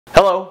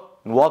Hello,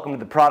 and welcome to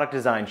the Product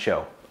Design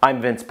Show. I'm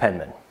Vince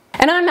Penman.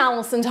 And I'm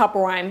Allison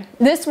Topperwein.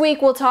 This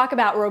week we'll talk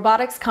about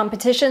robotics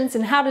competitions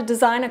and how to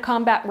design a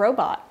combat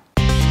robot.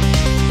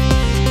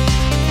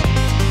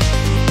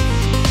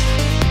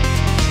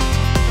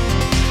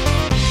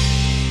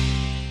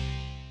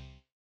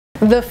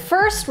 The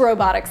first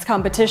robotics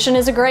competition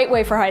is a great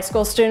way for high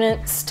school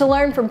students to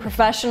learn from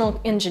professional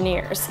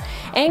engineers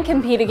and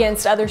compete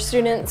against other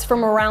students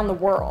from around the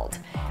world.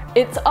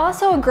 It's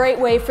also a great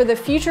way for the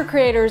future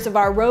creators of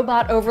our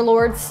robot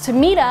overlords to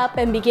meet up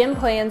and begin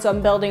plans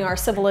on building our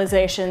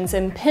civilization's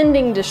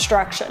impending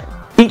destruction.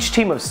 Each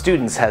team of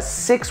students has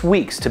 6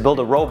 weeks to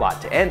build a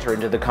robot to enter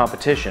into the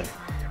competition,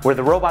 where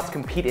the robots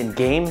compete in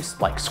games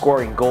like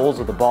scoring goals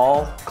with the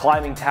ball,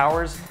 climbing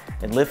towers,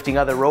 and lifting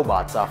other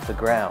robots off the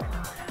ground.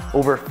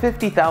 Over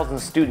 50,000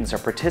 students are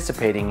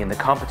participating in the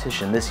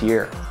competition this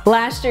year.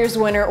 Last year's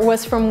winner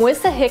was from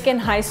Wissahickon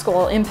High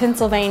School in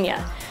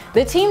Pennsylvania.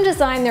 The team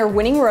designed their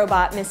winning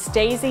robot, Miss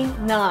Daisy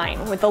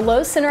 9, with a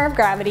low center of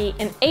gravity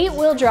and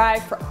 8-wheel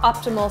drive for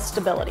optimal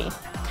stability.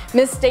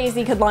 Miss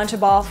Daisy could launch a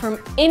ball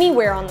from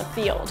anywhere on the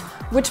field,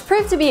 which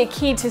proved to be a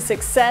key to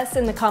success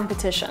in the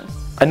competition.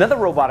 Another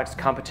robotics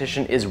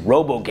competition is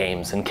Robo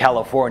Games in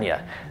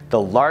California,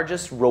 the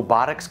largest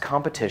robotics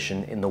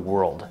competition in the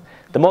world.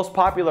 The most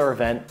popular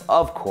event,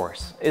 of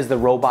course, is the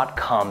Robot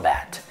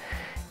Combat.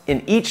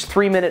 In each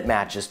 3-minute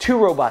matches, 2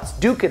 robots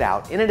duke it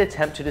out in an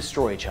attempt to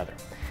destroy each other.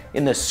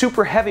 In the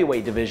super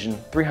heavyweight division,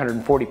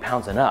 340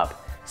 pounds and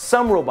up,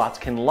 some robots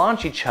can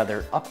launch each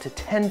other up to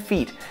 10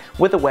 feet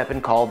with a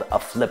weapon called a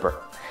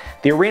flipper.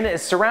 The arena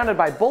is surrounded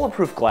by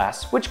bulletproof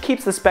glass, which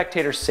keeps the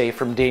spectators safe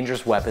from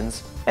dangerous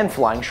weapons and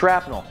flying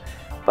shrapnel,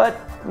 but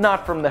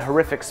not from the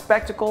horrific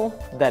spectacle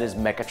that is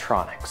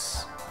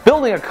mechatronics.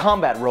 Building a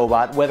combat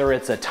robot, whether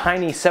it's a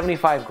tiny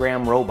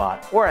 75-gram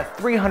robot or a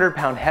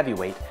 300-pound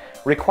heavyweight,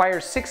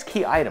 requires 6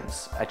 key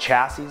items: a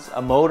chassis,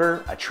 a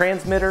motor, a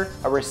transmitter,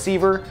 a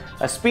receiver,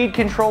 a speed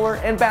controller,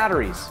 and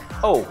batteries.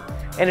 Oh,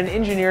 and an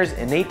engineer's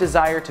innate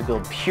desire to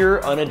build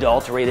pure,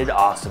 unadulterated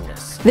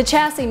awesomeness. The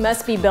chassis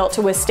must be built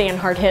to withstand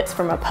hard hits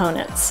from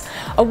opponents.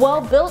 A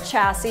well-built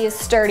chassis is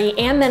sturdy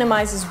and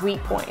minimizes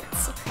weak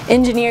points.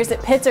 Engineers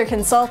at Pitzer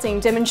Consulting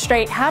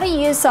demonstrate how to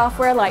use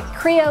software like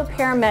Creo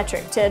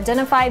Parametric to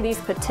identify these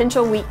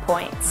potential weak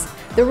points.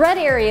 The red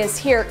areas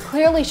here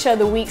clearly show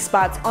the weak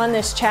spots on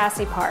this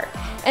chassis part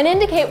and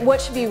indicate what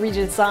should be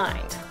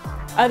redesigned.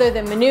 Other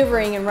than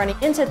maneuvering and running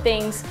into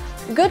things,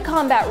 good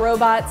combat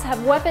robots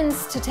have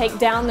weapons to take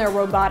down their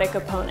robotic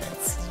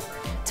opponents.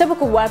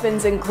 Typical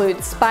weapons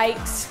include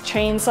spikes,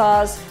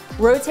 chainsaws,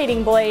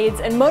 rotating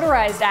blades, and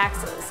motorized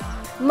axes.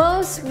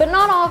 Most, but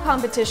not all,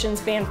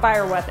 competitions ban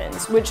fire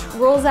weapons, which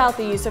rules out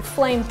the use of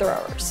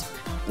flamethrowers,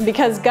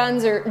 because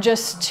guns are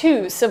just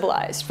too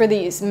civilized for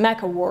these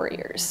mecha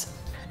warriors.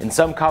 In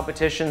some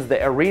competitions,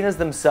 the arenas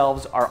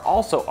themselves are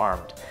also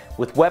armed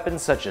with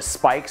weapons such as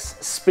spikes,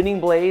 spinning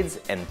blades,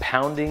 and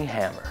pounding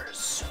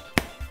hammers.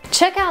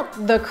 Check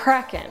out the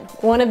Kraken,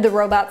 one of the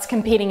robots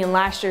competing in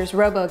last year's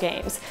Robo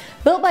Games,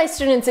 built by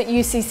students at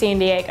UC San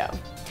Diego.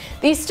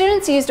 These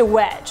students used a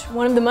wedge,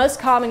 one of the most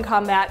common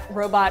combat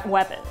robot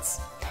weapons.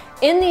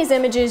 In these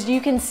images,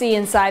 you can see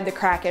inside the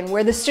Kraken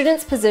where the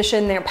students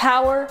position their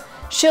power,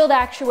 shield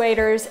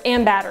actuators,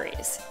 and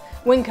batteries.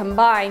 When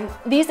combined,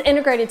 these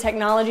integrated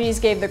technologies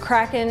gave the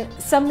Kraken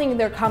something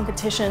their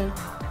competition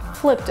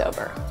flipped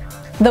over.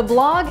 The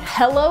blog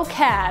Hello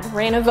CAD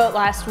ran a vote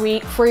last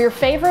week for your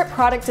favorite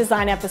product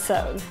design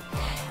episode.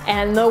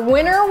 And the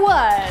winner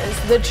was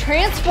the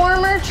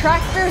Transformer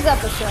Tractors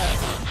episode.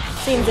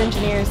 Seems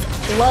engineers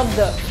love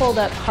the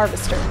fold-up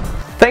harvester.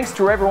 Thanks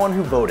to everyone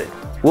who voted.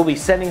 We'll be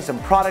sending some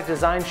Product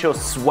Design Show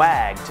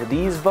swag to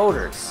these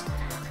voters: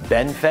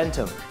 Ben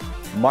Fenton,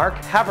 Mark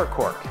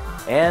Havercork,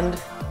 and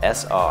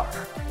SR.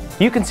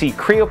 You can see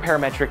Creo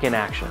Parametric in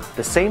action,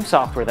 the same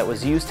software that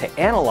was used to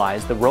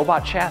analyze the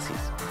robot chassis.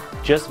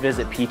 Just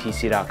visit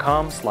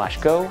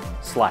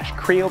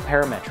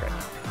ptc.com/go/creoparametric.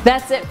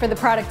 That's it for the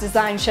Product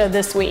Design Show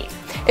this week.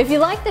 If you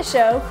like the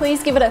show,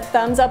 please give it a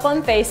thumbs up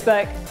on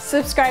Facebook,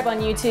 subscribe on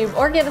YouTube,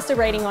 or give us a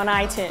rating on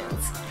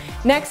iTunes.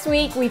 Next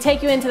week, we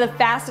take you into the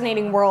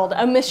fascinating world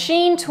of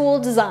machine tool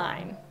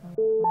design.